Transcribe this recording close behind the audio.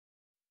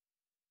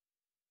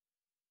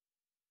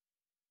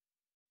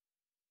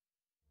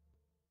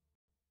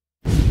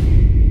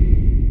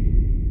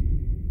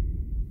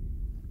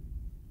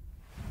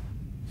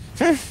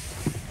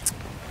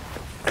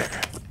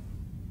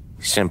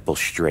Simple,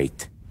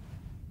 straight.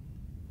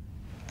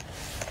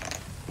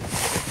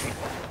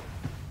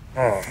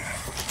 Oh.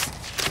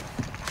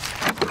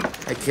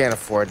 I can't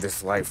afford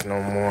this life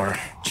no more.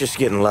 Just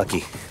getting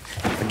lucky.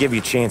 I'll give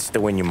you a chance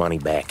to win your money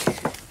back.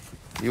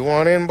 You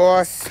want in,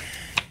 boss?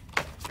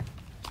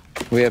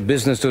 We have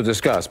business to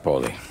discuss,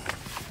 Paulie.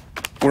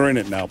 We're in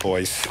it now,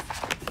 boys.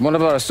 One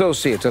of our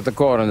associates at the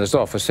coroner's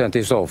office sent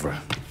this over.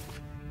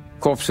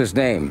 Corpse's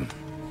name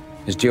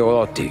is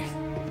Giolotti.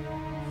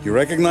 You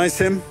recognize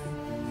him?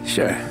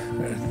 Sure.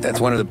 That's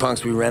one of the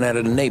punks we ran out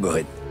of the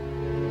neighborhood.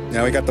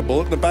 Now he got the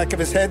bullet in the back of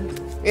his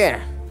head? Yeah.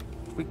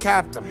 We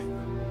capped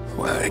him.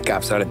 Well, the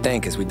cops ought to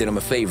thank us. We did him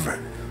a favor.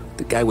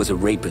 The guy was a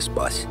rapist,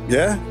 boss.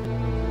 Yeah?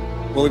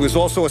 Well, he was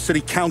also a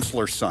city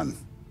councilor's son.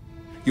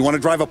 You want to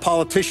drive a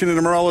politician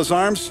into Morella's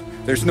arms?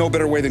 There's no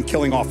better way than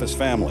killing off his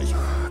family.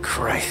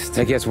 Christ.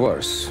 It gets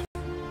worse.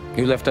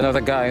 You left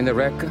another guy in the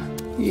wreck?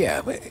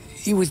 Yeah, but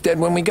he was dead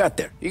when we got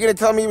there. You gonna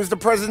tell me he was the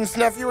president's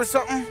nephew or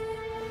something?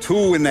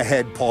 2 in the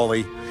head,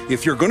 Paulie.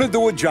 If you're gonna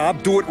do a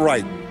job, do it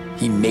right.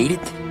 He made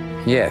it?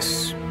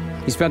 Yes.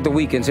 He spent the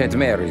week in St.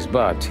 Mary's,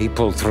 but he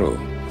pulled through.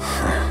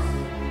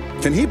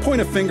 Can he point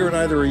a finger at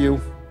either of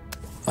you?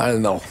 I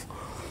don't know.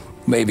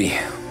 Maybe.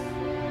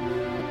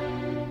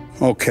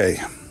 Okay.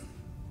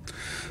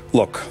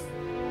 Look.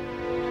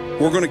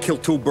 We're gonna kill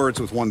 2 birds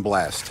with 1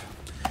 blast.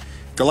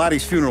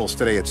 Galati's funeral's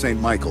today at St.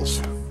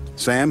 Michael's.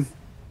 Sam,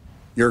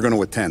 you're gonna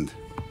attend.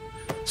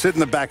 Sit in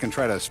the back and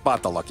try to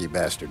spot the lucky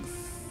bastard.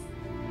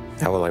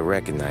 How will I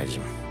recognize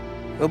him?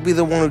 He'll be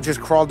the one who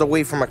just crawled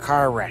away from a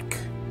car wreck.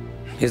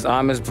 His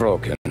arm is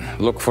broken.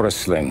 Look for a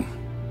sling.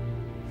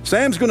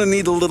 Sam's gonna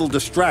need a little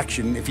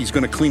distraction if he's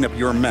gonna clean up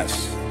your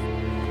mess.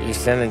 You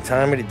sending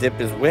Tommy to dip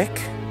his wick?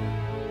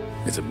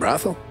 It's a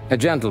brothel? A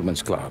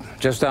gentleman's club,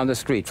 just down the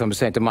street from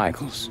St.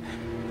 Michael's.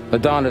 The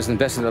Don has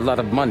invested a lot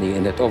of money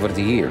in it over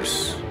the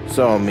years.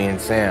 So, me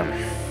and Sam.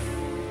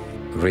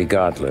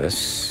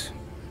 Regardless,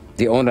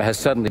 the owner has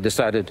suddenly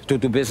decided to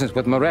do business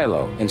with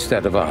Morello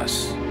instead of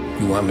us.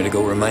 You want me to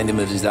go remind him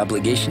of his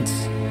obligations?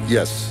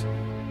 Yes.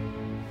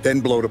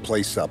 Then blow the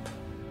place up.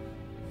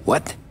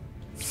 What?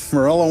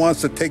 Morello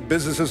wants to take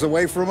businesses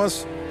away from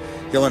us?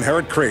 He'll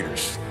inherit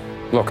craters.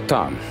 Look,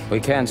 Tom, we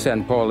can't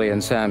send Paulie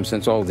and Sam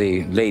since all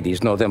the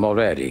ladies know them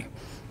already.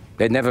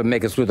 They'd never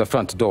make it through the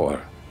front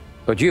door.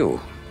 But you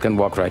can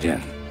walk right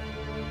in.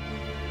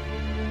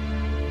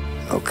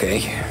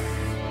 Okay.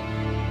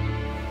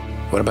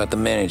 What about the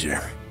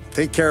manager?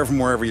 Take care of him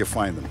wherever you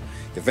find him.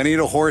 If any of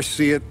the whores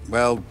see it,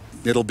 well,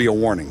 it'll be a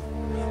warning.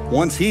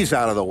 Once he's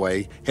out of the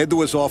way, head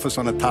to his office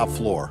on the top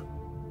floor.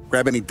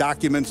 Grab any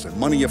documents and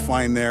money you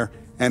find there,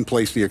 and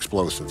place the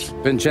explosives.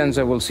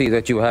 Vincenzo will see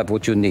that you have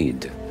what you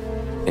need.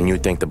 And you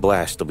think the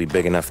blast will be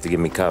big enough to give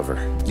me cover?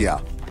 Yeah,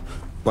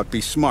 but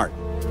be smart.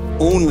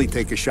 Only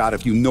take a shot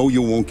if you know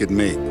you won't get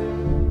made.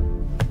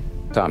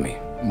 Tommy,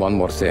 one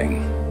more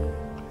thing.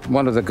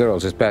 One of the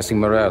girls is passing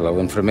Morello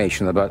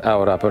information about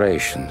our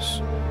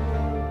operations.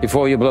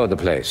 Before you blow the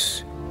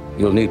place,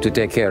 you'll need to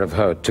take care of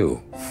her,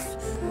 too.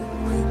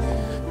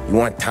 You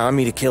want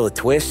Tommy to kill a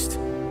twist?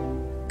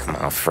 Come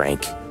on,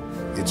 Frank.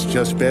 It's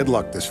just bad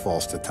luck this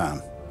falls to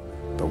Tom.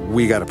 But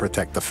we gotta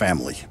protect the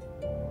family.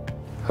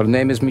 Her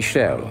name is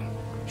Michelle.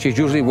 She's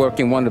usually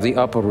working one of the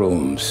upper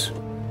rooms.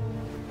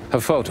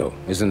 Her photo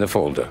is in the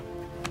folder.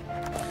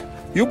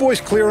 You boys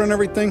clear on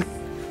everything?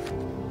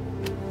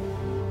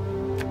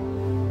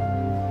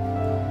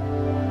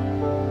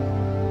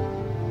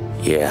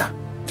 Yeah.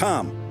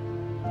 Tom.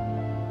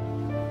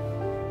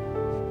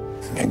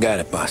 I got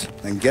it, boss.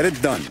 Then get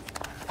it done.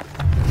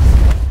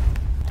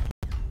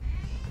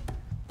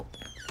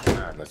 All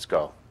right, let's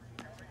go.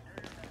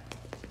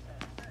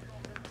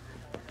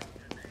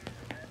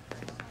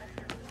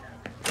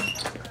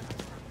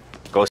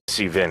 Go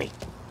see Vinny.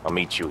 I'll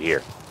meet you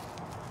here.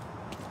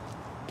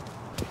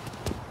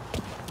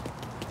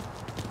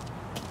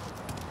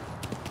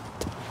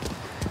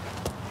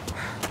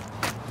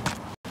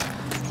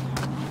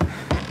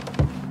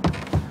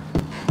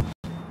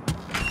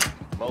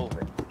 Move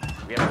it.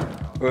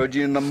 Heard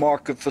you in the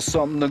market for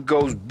something that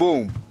goes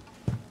boom.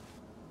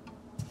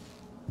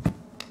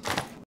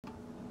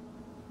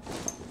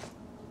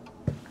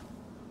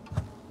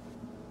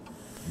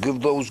 Give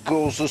those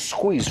girls a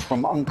squeeze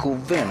from Uncle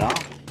Vin, huh?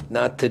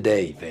 Not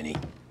today, Vinny.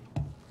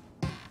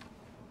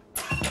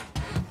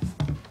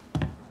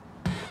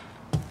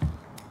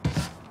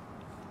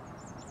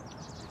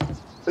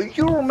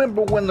 You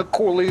remember when the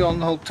Corleone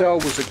Hotel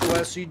was a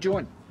classy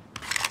joint?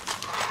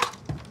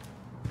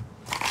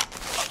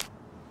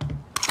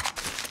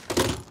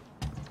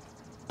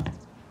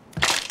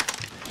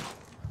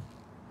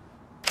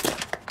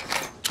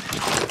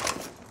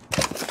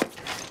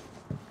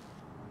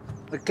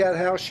 The cat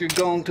house you're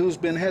going to's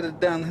been headed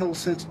downhill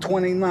since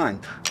 '29.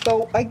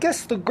 Though I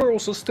guess the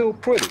girls are still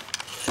pretty.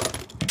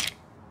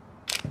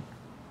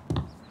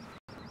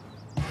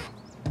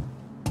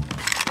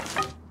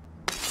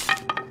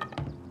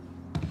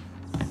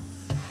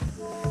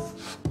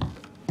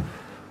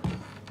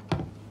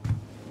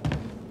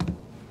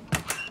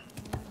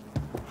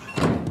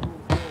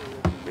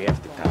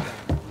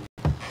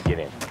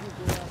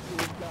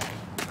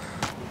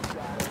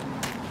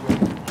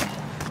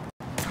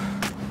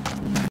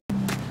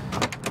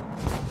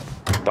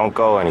 don't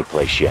go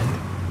anyplace yet.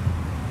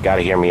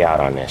 Gotta hear me out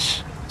on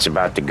this. It's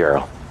about the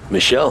girl.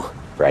 Michelle?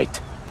 Right.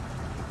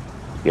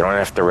 You don't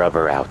have to rub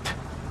her out.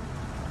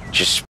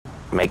 Just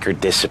make her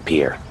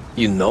disappear.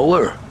 You know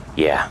her?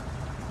 Yeah.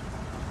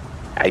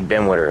 I've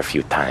been with her a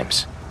few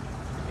times.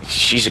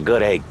 She's a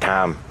good egg,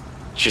 Tom.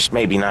 Just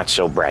maybe not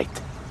so bright.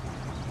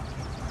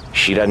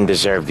 She doesn't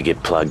deserve to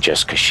get plugged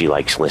just 'cause she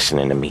likes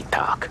listening to me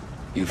talk.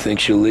 You think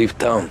she'll leave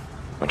town?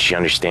 When she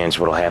understands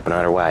what'll happen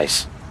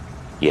otherwise,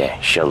 yeah,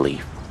 she'll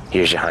leave.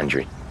 Here's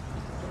 100.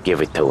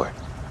 Give it to her.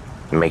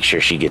 And make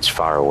sure she gets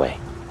far away.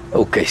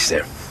 Okay,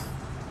 Sam.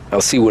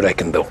 I'll see what I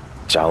can do.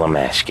 That's all I'm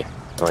asking.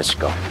 Let's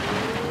go.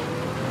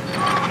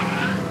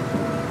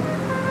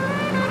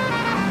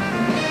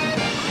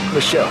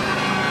 Michelle.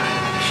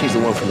 She's the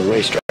one from the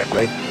racetrack,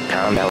 right?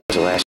 Tom, that was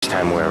the last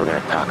time we were ever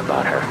gonna talk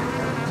about her.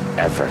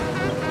 Ever.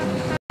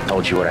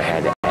 Told you what I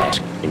had to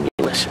ask, and you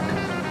listened.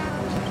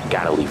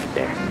 Gotta leave it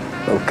there.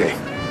 Okay.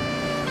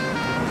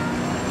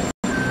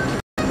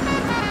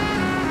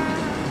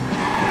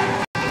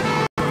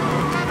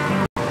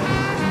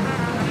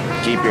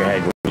 Keep your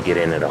head when you get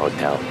into the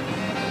hotel.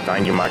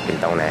 Find your mark and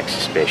don't act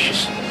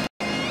suspicious.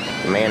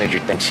 The manager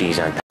thinks he's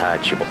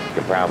untouchable.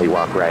 Can probably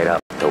walk right up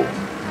to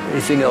him.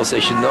 Anything else I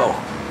should know?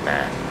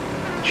 Nah,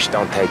 just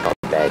don't take all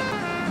day.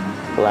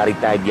 Galati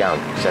died young,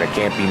 so there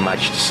can't be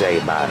much to say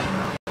about him.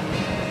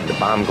 If the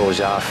bomb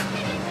goes off,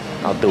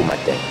 I'll do my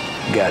thing.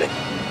 Got it.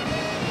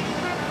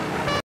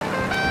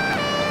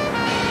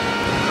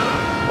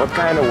 What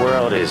kind of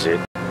world is it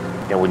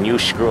that when you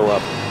screw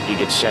up, you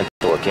get sent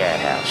to a cat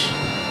house?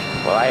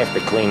 Well, I have to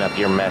clean up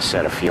your mess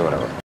at a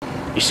funeral.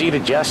 You see the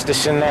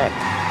justice in that?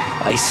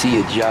 I see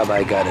a job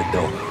I gotta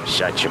do.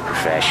 Such a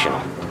professional.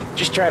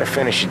 Just try to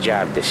finish the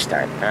job this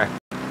time, huh?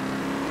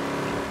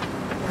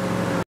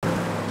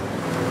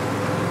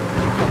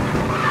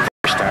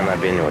 First time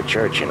I've been to a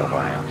church in a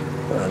while.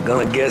 I'm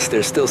gonna guess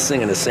they're still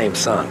singing the same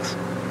songs.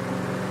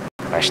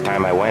 Last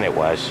time I went it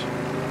was.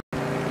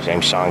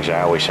 Same songs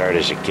I always heard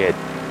as a kid.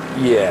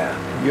 Yeah,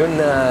 you're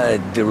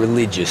not the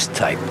religious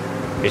type.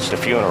 It's the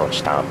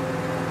funerals, Tom.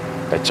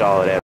 That's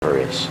all it ever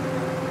is.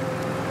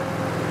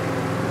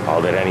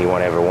 All that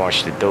anyone ever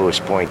wants to do is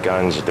point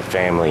guns at the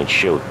family and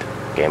shoot.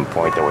 Getting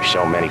point there were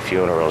so many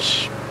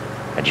funerals,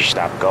 I just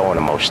stopped going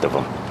to most of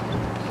them.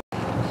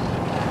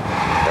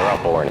 They're all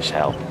boring as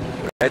hell.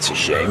 That's a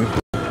shame,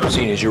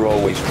 seeing as you're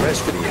always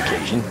dressed for the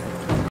occasion.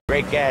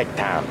 Great gag,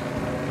 Tom.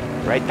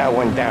 Write that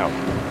one down.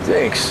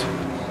 Thanks.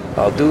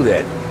 I'll do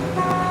that.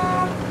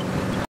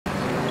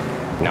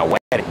 Now,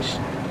 weddings.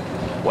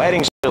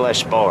 Weddings are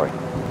less boring.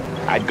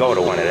 I'd go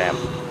to one of them.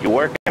 You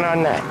working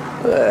on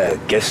that?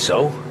 Guess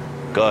so.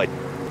 Good.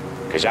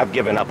 Because I've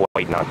given up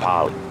waiting on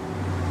Polly.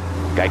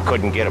 Guy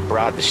couldn't get a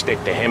broad to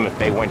stick to him if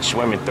they went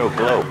swimming through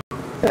glue.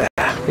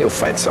 He'll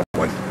find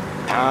someone.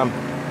 Tom,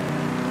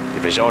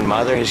 if his own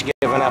mother has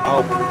given up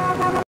hope,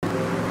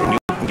 then you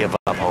can give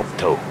up hope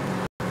too.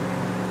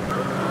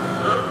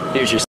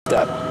 Here's your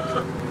stop.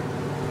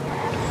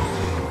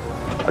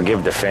 I'll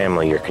give the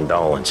family your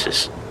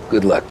condolences.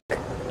 Good luck.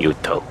 You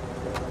too.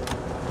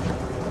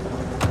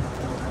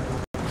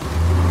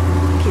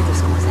 Chiedo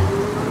scusa.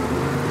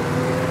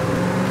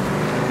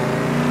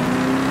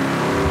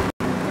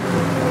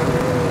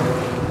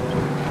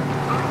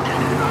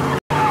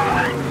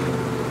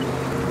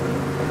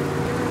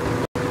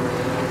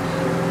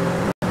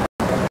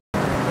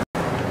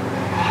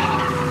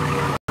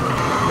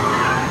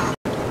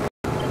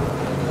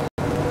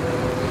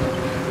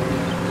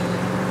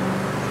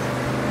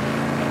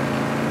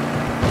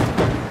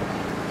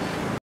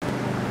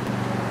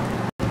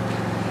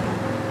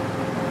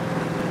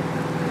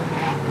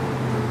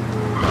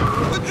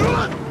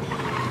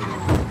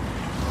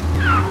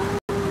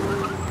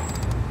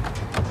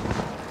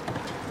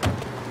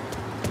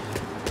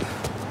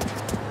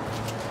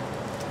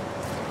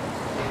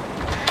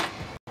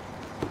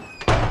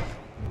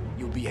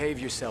 Behave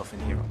yourself in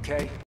here,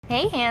 okay?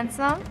 Hey,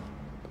 handsome.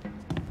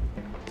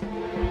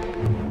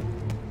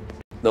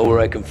 Know where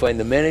I can find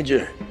the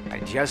manager? I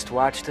just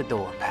watched the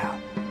door, pal.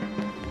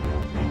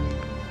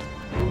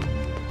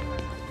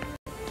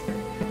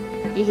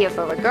 You here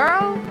for a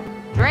girl,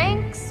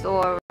 drinks,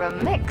 or a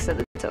mix of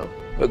the two?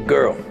 A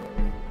girl.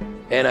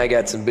 And I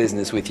got some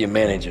business with your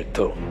manager,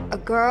 too. A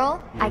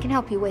girl I can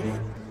help you with.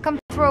 Come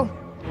through.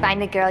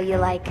 Find the girl you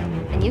like,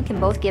 and you can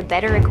both get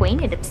better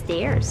acquainted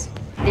upstairs.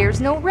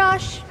 There's no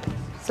rush,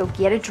 so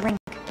get a drink,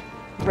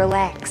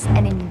 relax,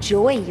 and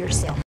enjoy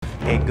yourself.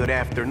 Hey, good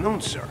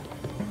afternoon, sir.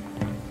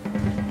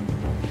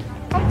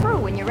 Come through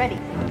when you're ready.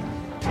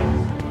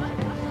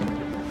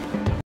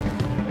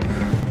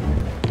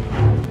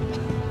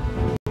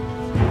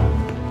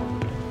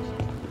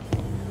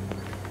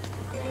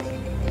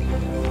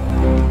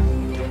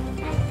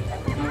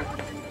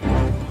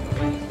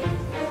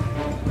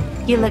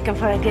 You looking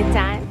for a good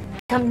time?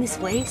 Come this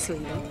way,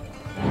 sweetie.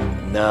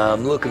 Nah,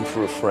 I'm looking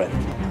for a friend.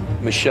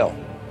 Michelle.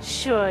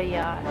 Sure you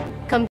are.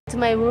 Come to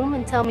my room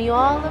and tell me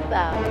all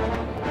about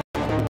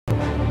it.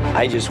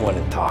 I just want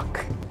to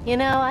talk. You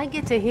know, I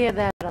get to hear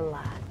that a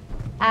lot.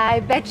 I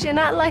bet you're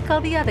not like all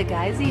the other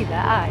guys either,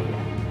 are you?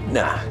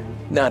 Nah,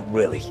 not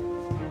really.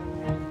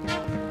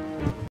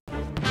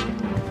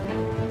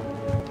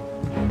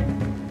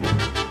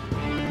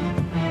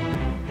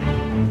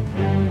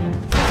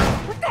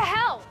 What the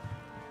hell?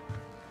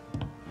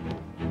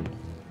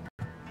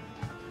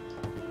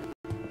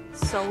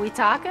 So we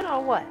talking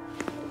or what?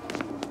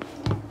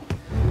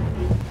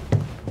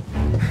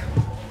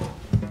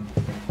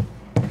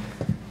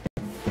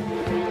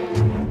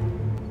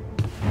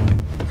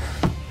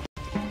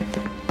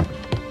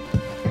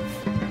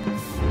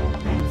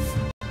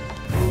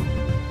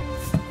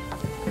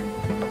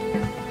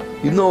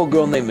 You know a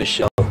girl named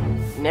Michelle?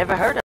 Never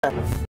heard of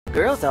her.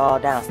 Girls are all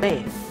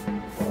downstairs.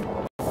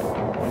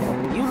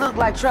 You look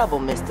like trouble,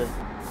 mister.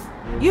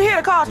 You here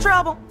to cause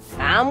trouble?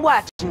 I'm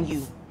watching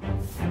you.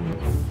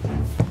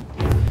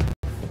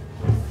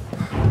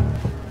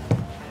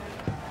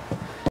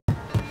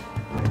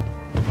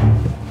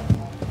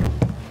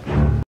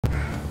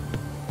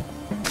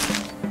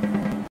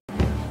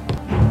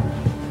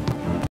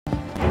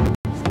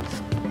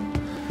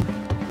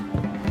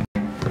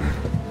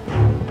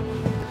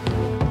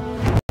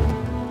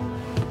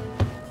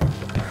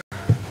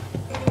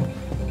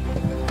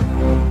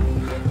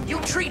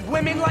 Treat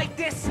women like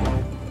this?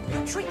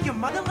 You treat your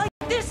mother like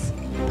this?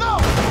 No,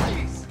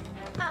 please!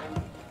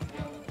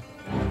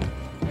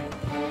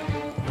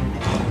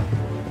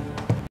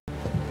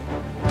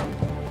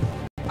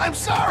 I'm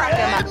sorry,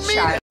 I didn't mean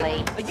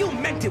it! You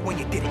meant it when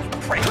you did it, you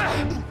prick!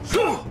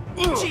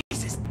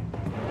 Jesus!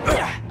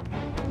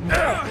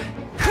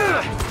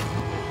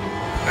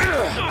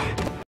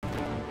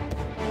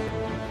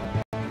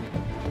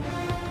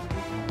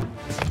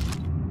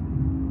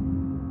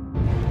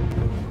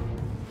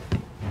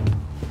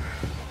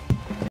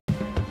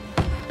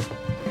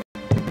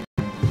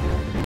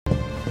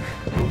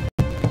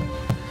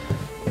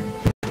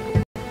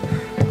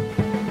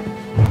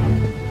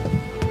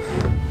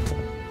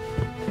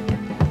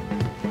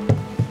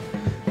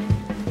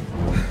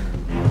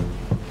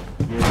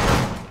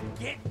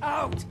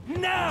 Out!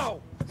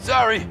 Now!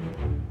 Sorry.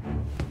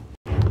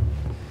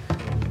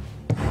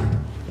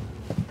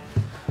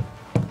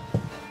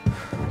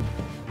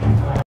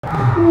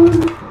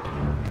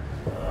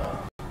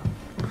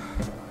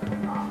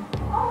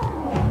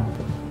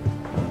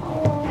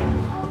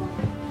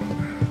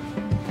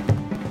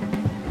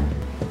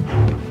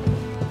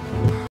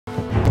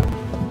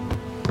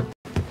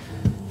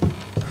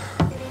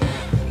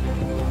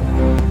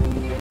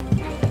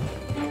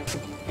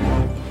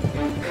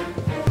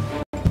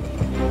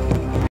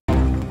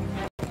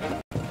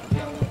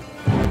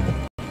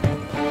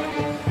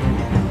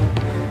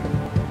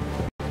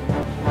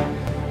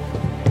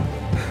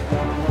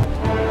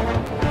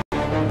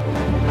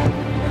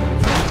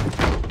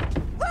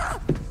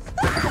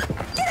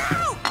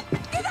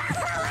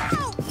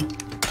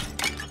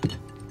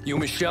 You,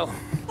 Michelle?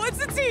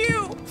 What's it to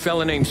you?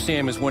 Fella named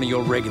Sam is one of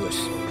your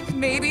regulars.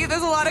 Maybe.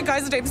 There's a lot of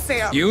guys named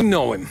Sam. You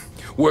know him.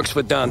 Works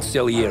for Don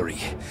Celieri.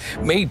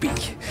 Maybe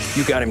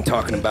you got him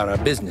talking about our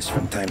business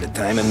from time to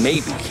time, and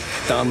maybe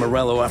Don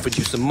Morello offered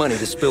you some money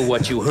to spill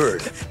what you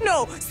heard.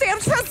 No, Sam,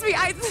 trust me.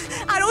 I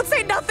don't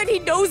say nothing. He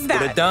knows that.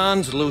 But the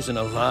Don's losing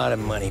a lot of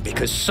money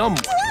because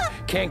someone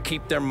can't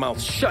keep their mouth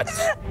shut.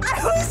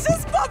 I was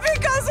just bumping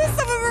guns with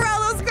some of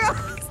Morello's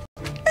girls.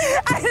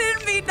 I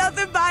didn't mean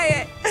nothing by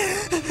it.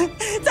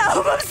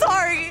 Tell him I'm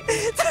sorry.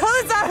 Tell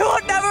him I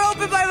won't never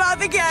open my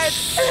mouth again.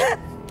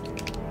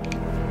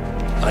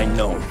 I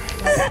know.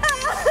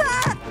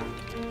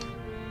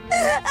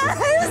 I'm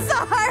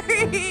sorry.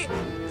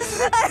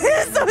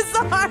 I'm so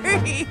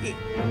sorry.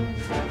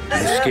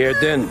 You scared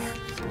then?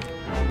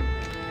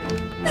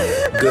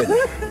 Good.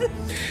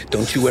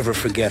 Don't you ever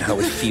forget how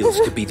it feels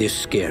to be this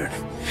scared.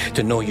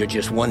 To know you're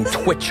just one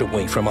twitch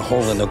away from a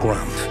hole in the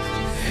ground.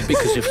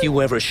 Because if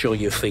you ever show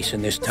your face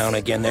in this town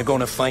again, they're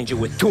gonna find you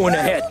with two in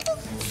the head.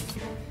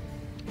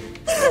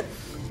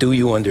 Do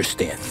you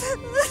understand?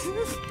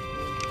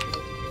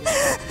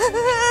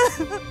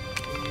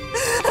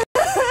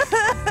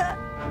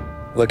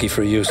 Lucky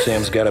for you,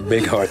 Sam's got a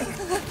big heart.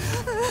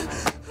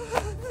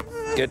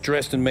 Get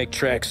dressed and make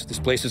tracks. This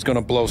place is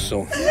gonna blow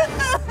soon.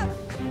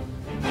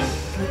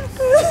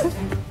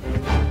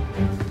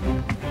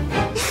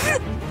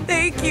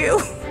 Thank you.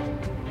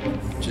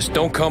 Just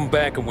don't come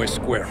back and we're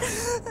square.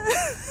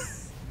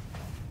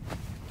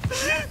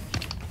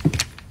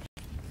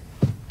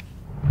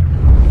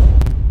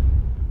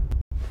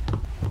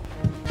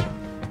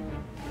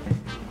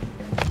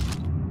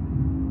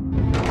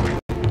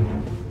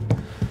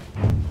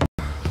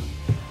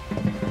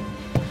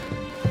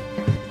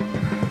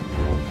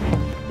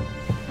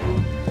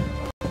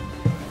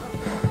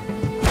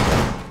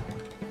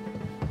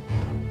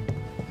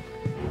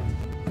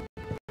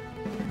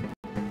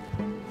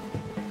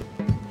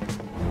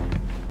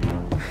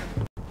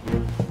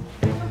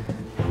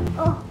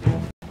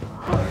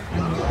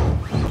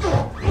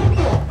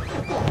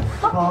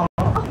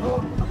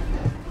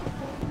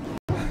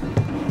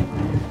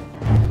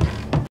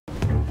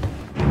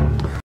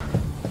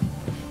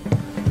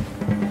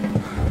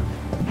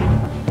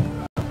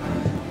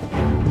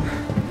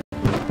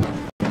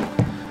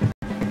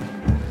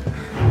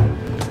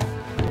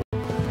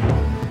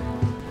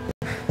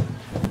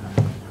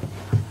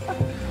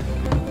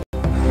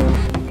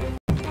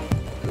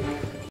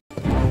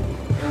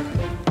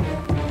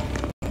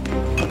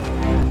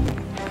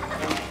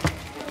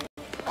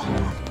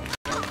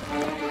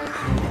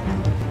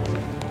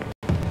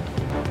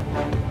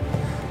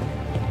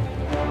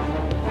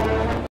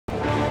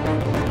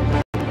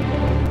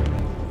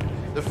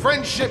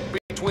 friendship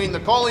between the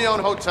Corleone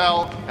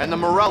Hotel and the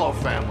Morello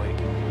family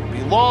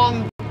be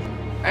long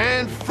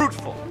and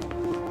fruitful.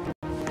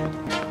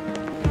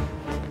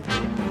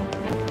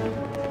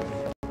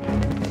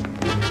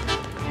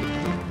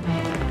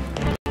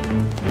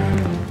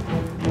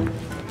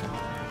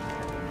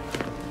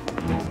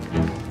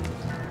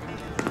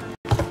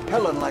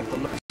 Helen liked the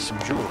look of some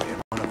jewelry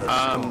in one of those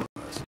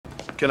stores.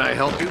 Can I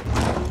help you?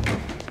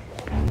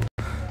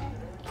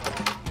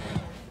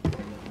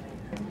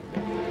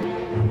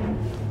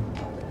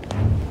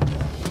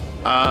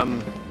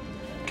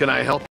 Can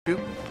I help you?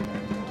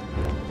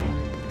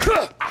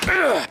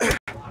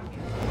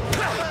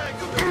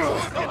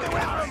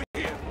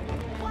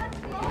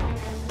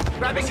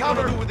 Grabbing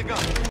cover with the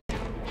gun.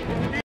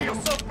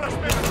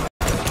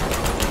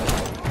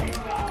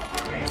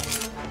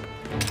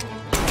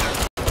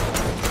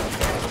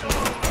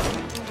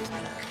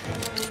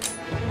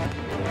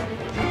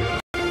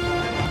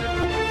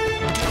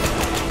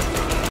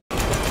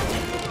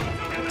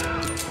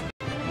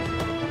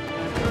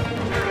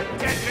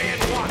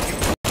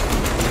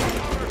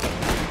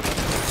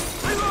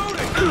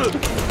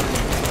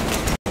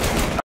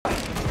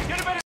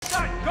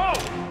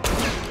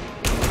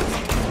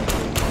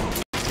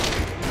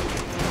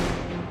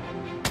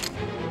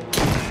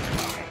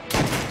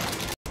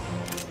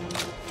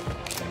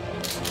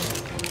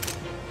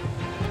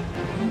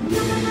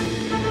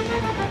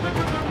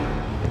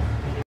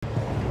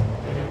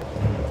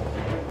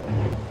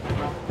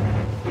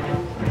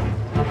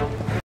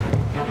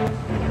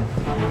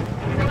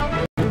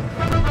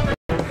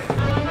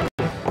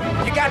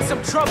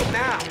 Some trouble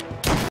now.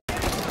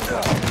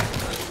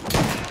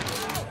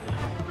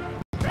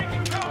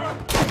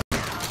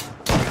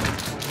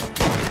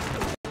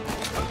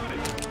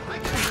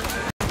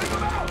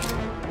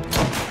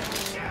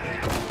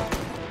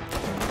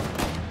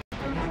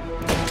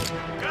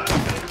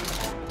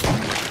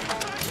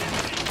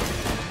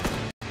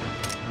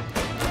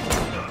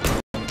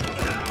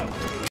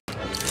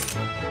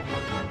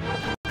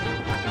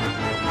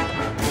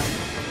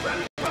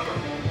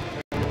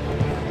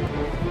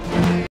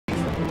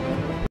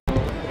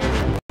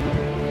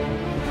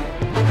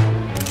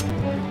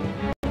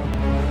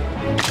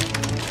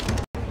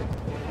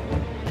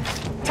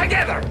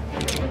 Together!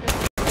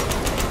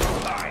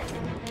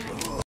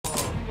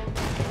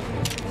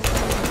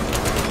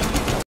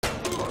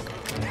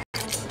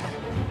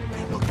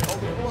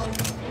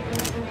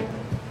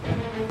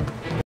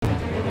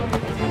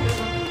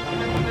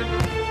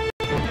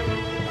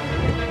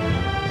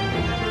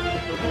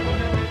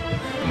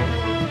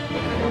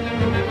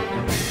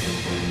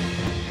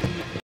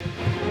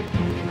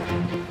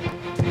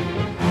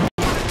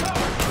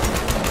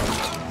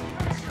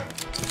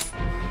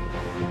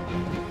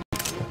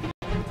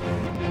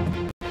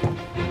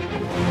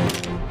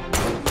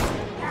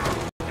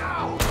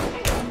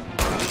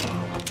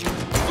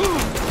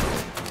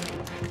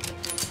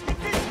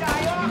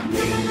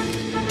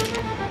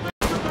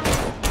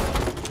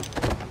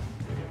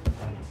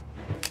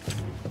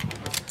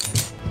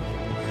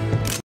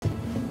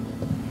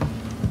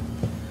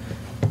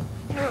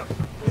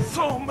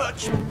 So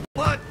much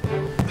blood!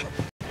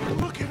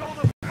 Look at all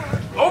the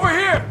blood! Over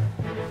here!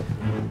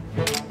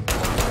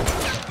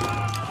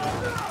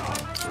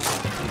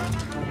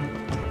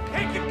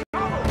 Take it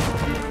cover!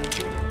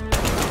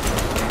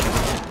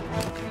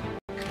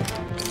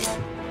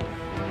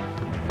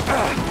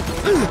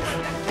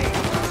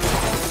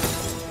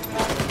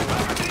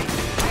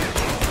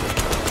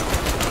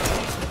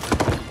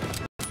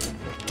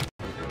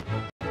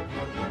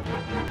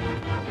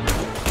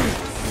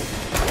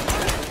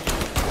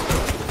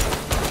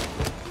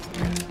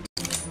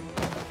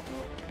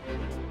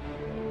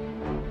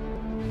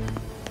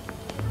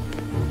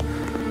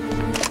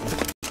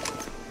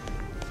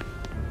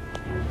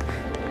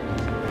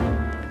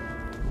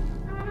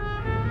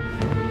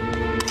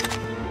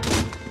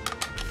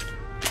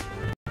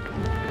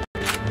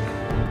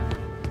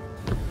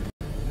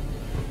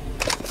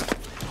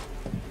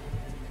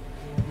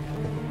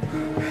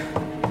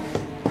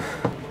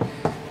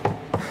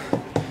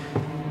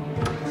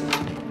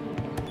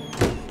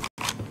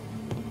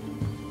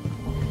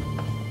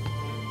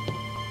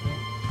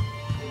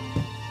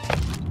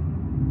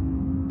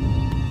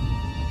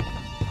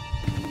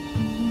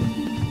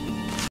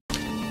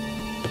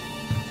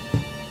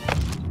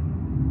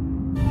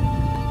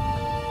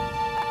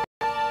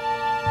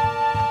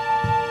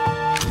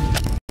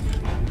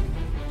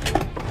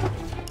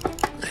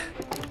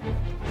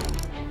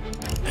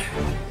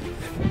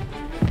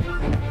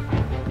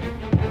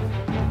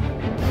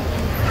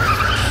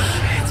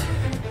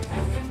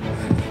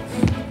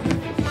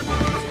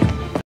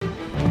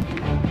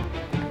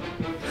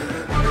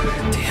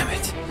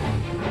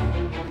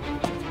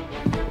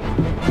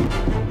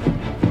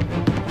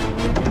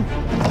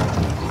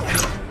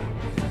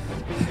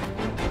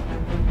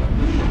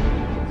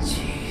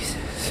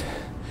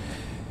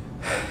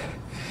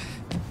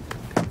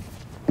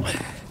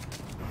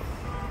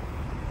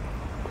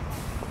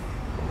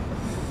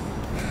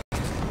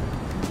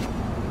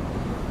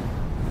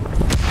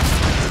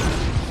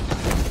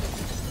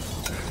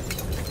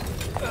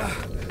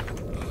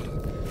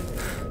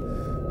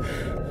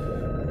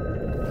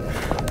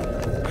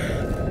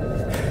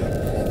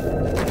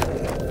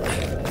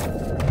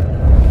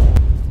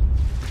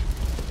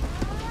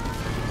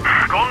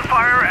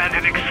 Gunfire and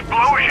an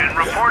explosion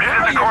reported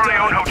in the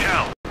Corleone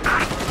Hotel.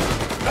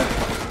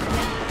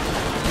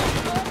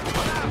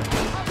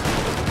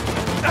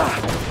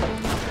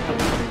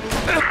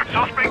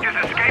 Suspect is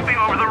escaping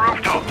over the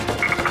rooftop.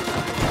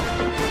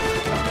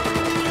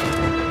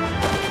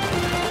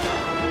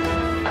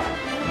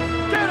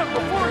 Get him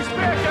before he's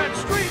back on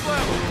street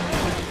level!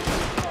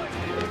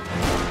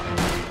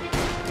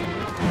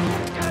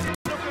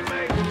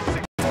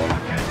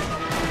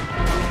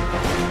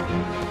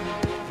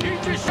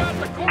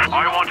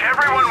 I want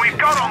everyone we've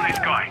got on this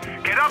guy.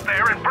 Get up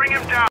there and bring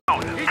him down.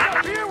 He's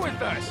up here with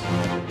us.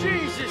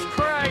 Jesus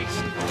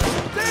Christ.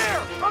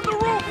 There, on the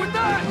roof with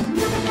us.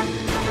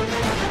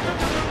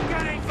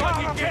 Got ain't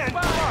fucking get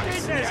by. He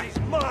says he's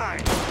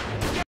mine.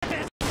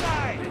 Get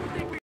inside.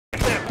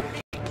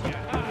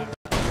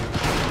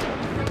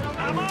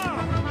 I'm on.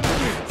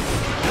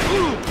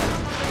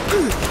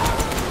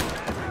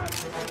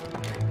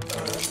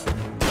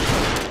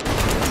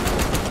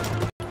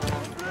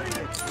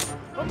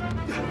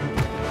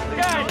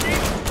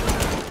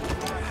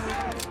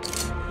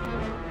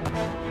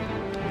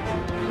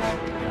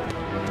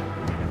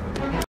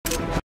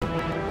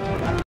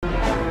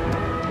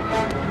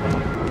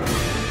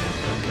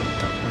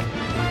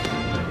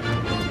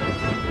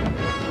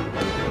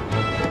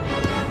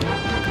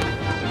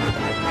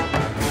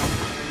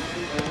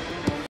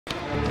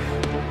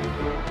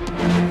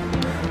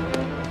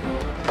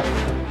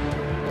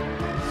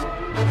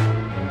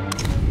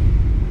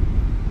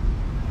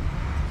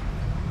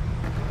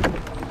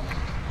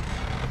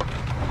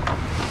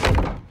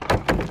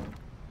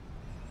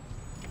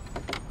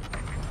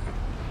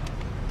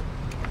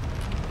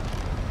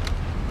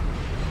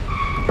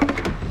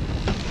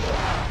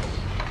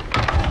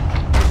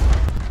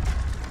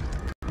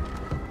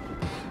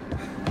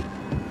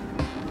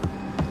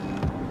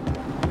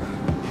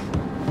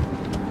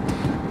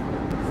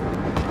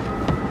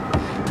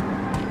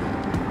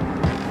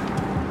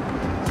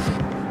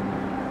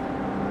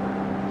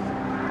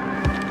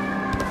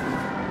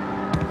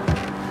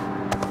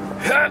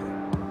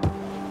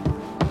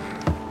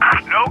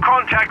 No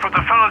contact with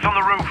the fellas on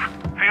the roof.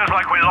 Feels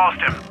like we lost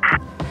him.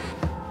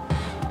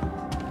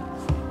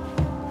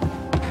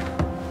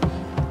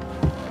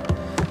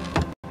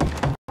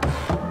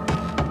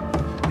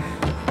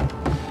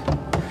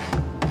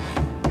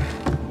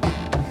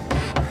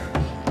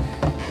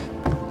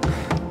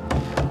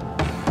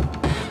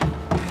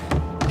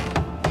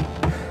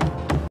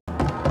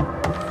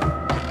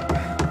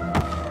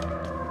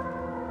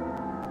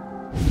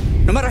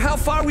 No matter how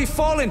far we've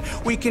fallen,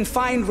 we can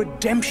find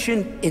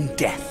redemption in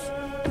death.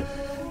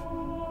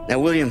 Now,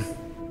 William,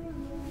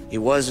 he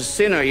was a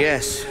sinner,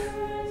 yes.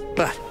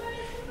 But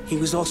he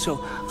was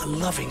also a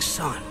loving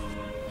son,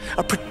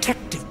 a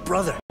protective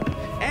brother,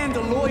 and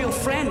a loyal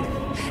friend.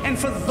 And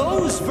for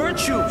those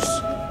virtues,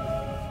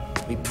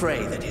 we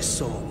pray that his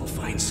soul will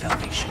find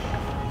salvation.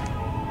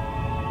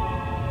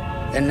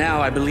 And now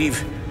I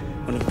believe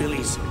one of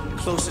Billy's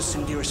closest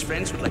and dearest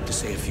friends would like to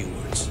say a few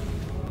words.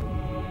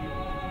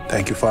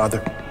 Thank you,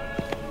 Father.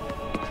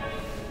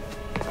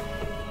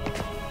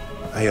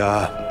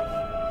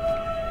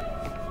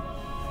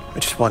 I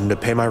just wanted to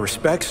pay my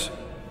respects.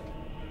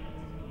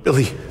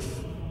 Billy,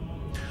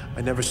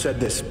 I never said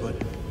this, but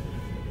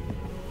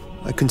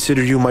I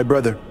consider you my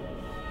brother.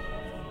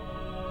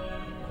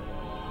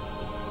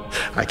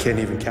 I can't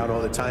even count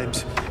all the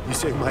times you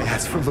saved my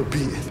ass from a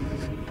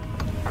beating.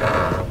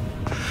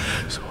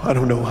 So I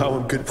don't know how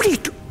I'm good. What are you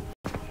doing?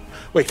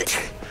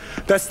 Wait,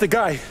 that's the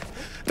guy.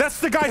 That's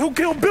the guy who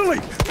killed Billy!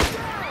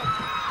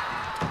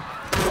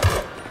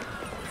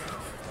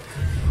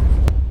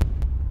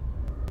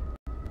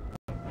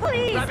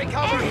 Please!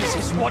 This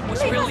is what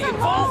was really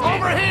involved in.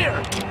 Over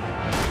here!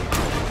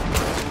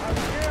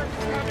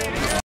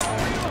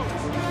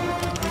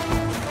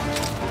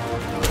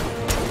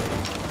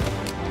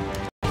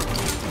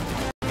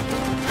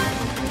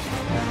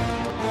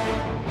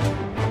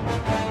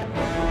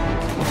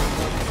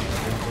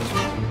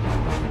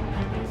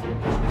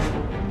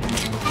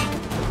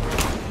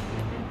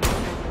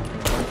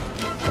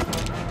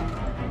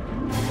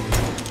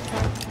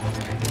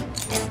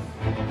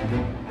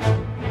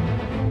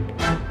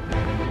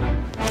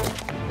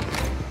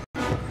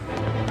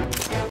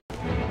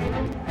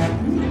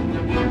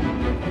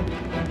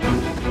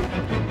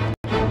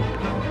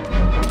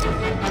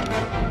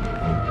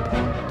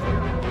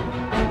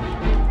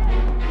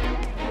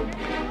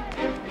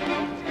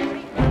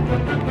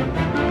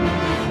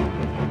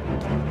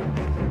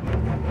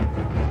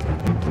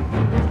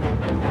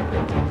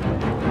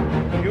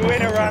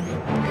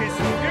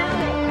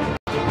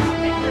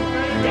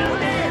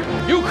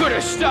 You could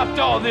have stopped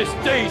all this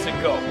days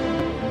ago.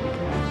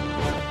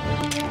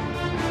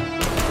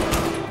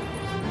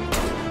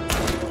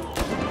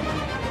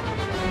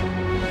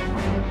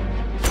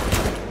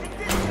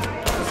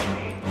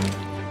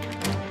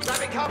 Let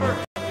me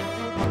cover.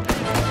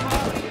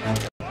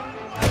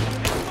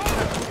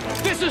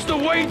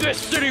 way this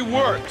city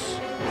works.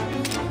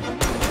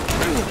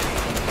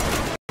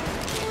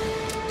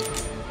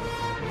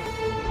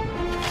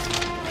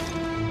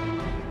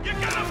 You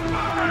gotta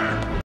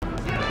fire!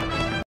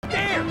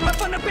 There!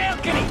 Up on the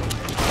balcony!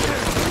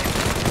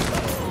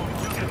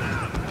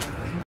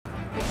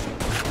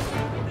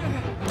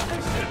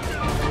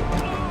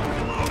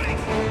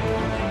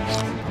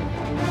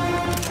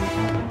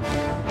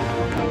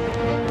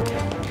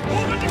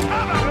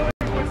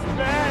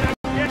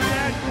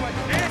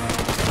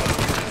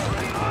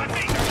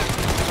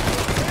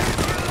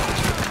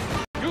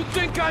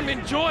 I'm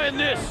enjoying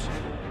this!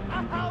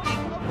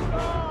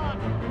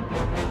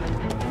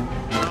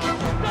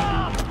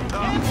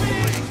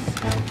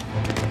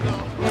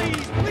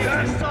 Please,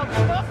 stop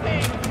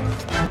nothing!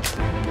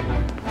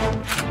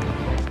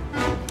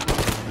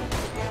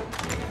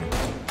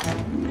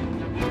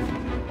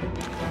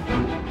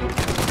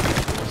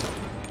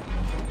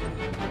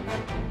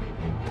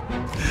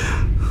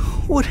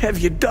 What have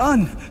you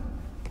done?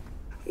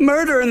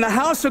 Murder in the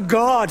house of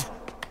God!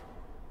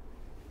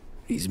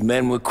 These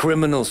men were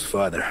criminals,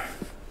 Father.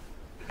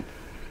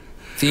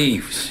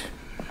 Thieves.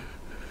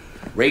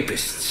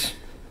 Rapists.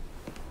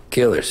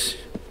 Killers.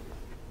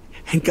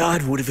 And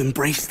God would have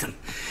embraced them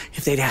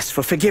if they'd asked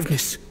for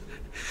forgiveness.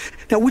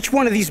 Now, which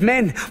one of these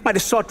men might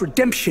have sought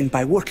redemption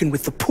by working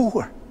with the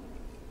poor?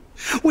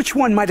 Which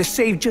one might have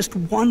saved just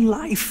one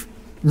life?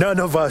 None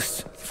of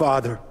us,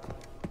 Father.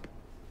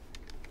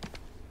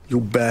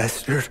 You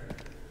bastard.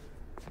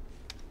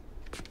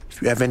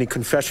 If you have any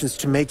confessions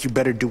to make, you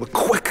better do it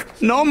quick.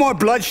 No more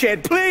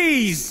bloodshed,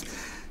 please!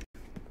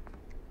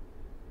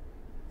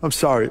 I'm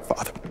sorry,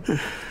 Father.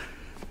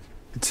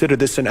 Consider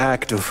this an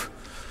act of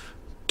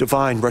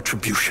divine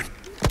retribution.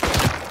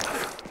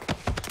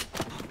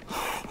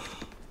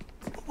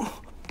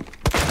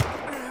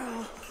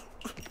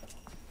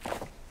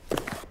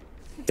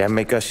 That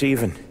make us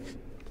even?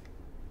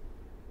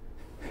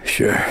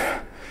 Sure.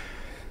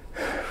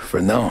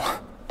 For now.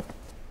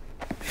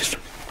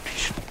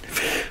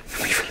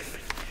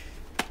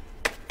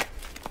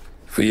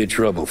 For your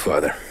trouble,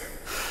 Father.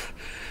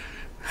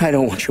 I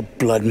don't want your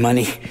blood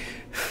money.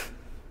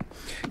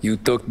 You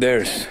took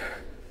theirs.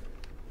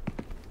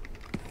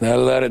 Not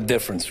a lot of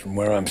difference from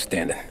where I'm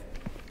standing.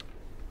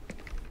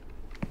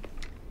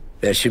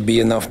 That should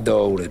be enough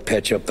dough to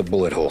patch up the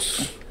bullet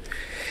holes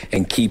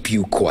and keep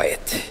you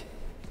quiet.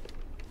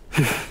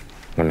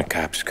 When the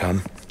cops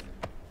come,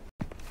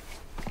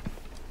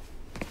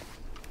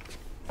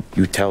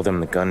 you tell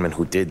them the gunman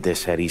who did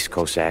this had East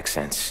Coast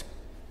accents.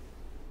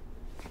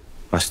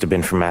 Must have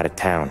been from out of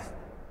town,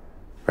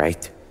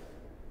 right?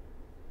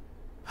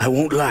 I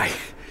won't lie.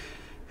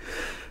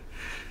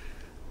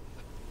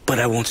 But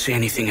I won't say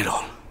anything at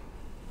all.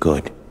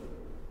 Good.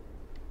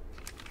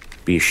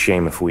 Be a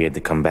shame if we had to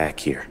come back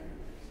here.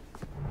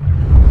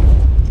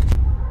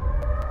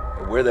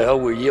 Where the hell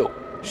were you?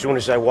 As soon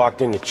as I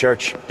walked in the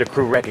church, the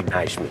crew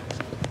recognized me.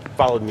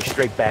 Followed me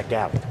straight back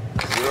out.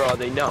 Where are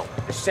they now?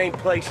 The same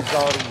place as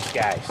all these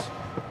guys.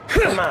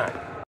 Come on,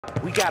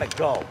 we gotta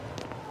go.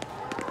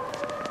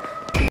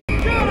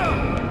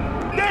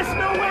 There's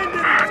no end to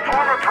this!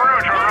 Former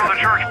perimeter around the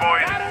church,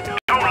 boys.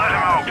 Don't let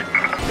him out. In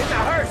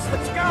the hearse,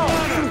 let's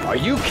go! Are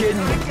you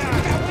kidding?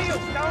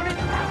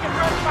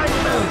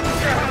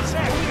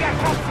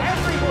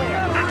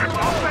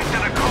 Suspect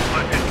and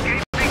accomplice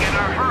escaping in a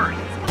hearse.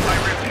 I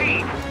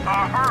repeat, a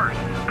hearse.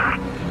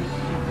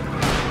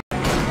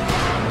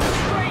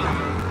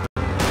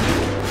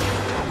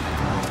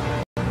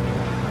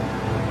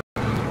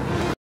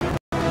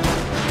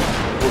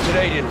 Well,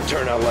 today didn't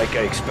turn out like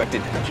I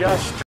expected.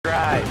 Just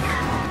drive.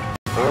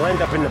 We'll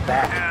end up in the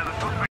back. Yeah, the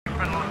suspect's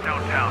been loose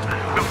downtown.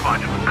 We'll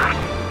find him.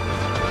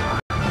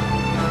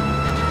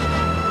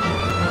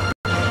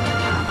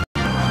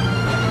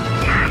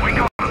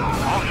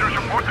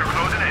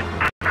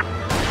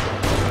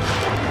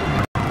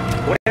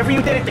 Whatever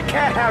you did at the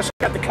cat house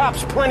got the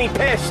cops plenty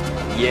pissed.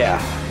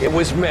 Yeah, it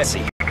was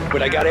messy,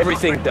 but I got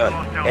everything done.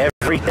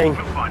 Everything?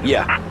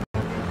 Yeah.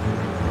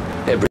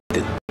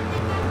 Everything.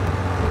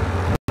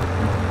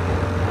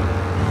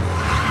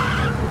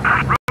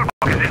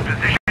 Roadblock is in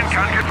position,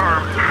 can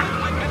confirm.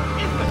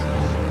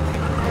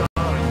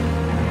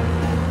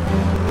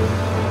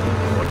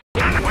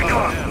 We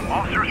got him.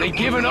 Officers. They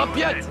giving up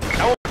yet? I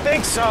don't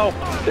think so.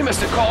 They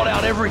must have called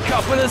out every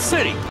cop in the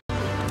city.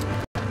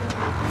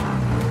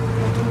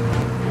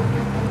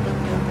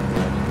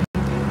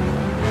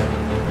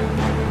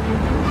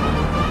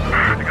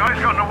 The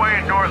guy's gotten away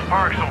in North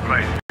Park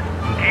someplace.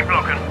 Keep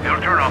looking. He'll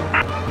turn up.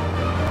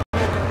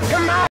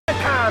 Come on,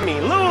 Tommy.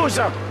 Lose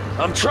him.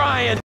 I'm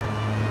trying.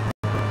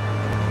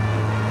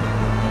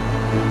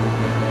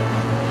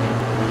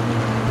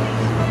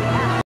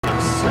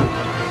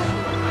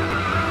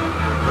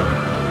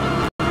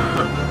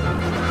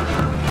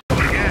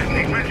 Yeah,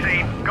 he's been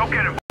seen. Go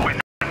get him, boys.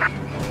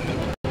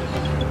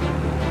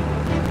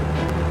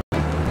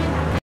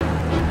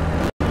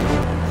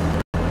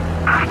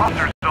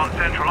 Officers on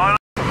Central Island.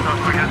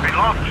 Suspect has been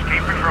lost.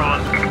 Keep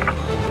patrolling.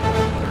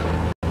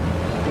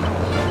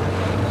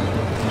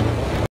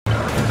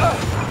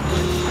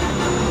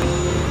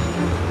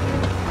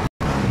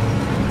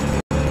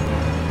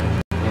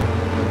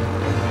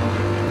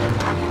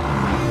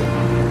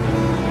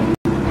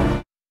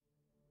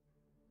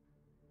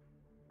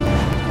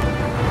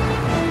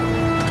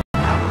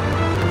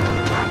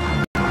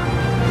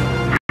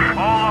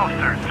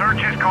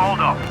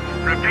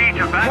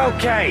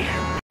 okay.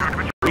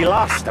 We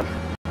lost him.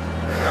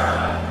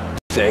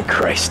 Thank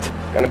Christ.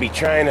 Gonna be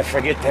trying to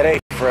forget today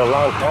for a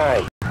long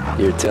time.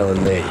 You're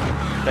telling me.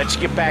 Let's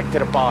get back to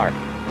the bar.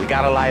 We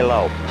gotta lie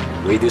low.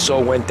 The way this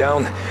all went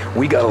down,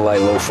 we gotta lie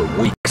low for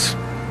weeks.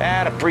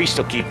 The priest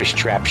will keep his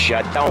trap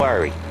shut, don't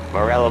worry.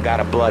 Morello got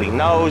a bloody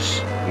nose,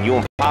 and you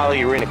and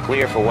Polly are in the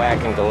clear for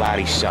whacking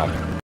Galati's son.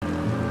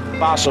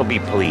 Boss will be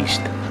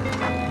pleased.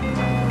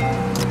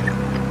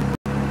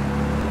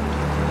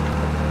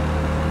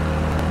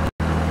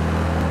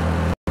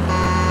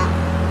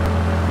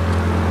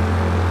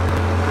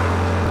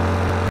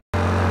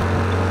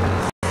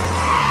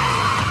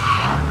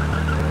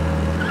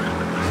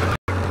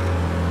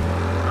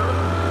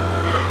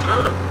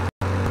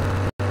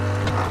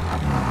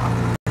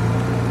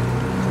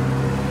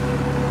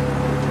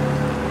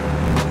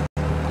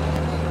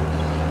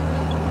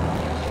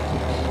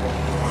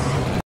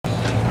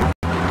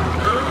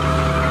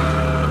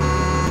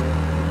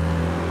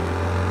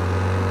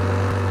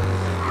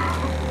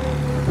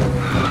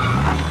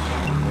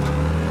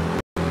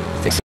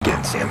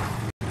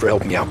 For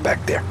helping me out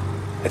back there.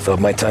 I thought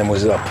my time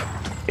was up.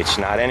 It's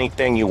not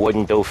anything you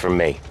wouldn't do for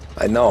me.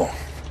 I know.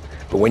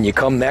 But when you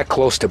come that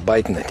close to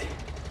biting it,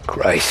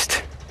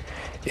 Christ,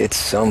 it's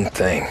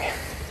something.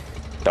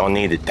 Don't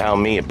need to tell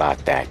me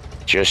about that.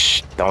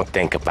 Just don't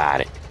think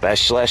about it.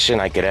 Best lesson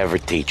I could ever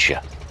teach you.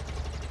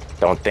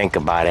 Don't think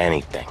about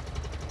anything.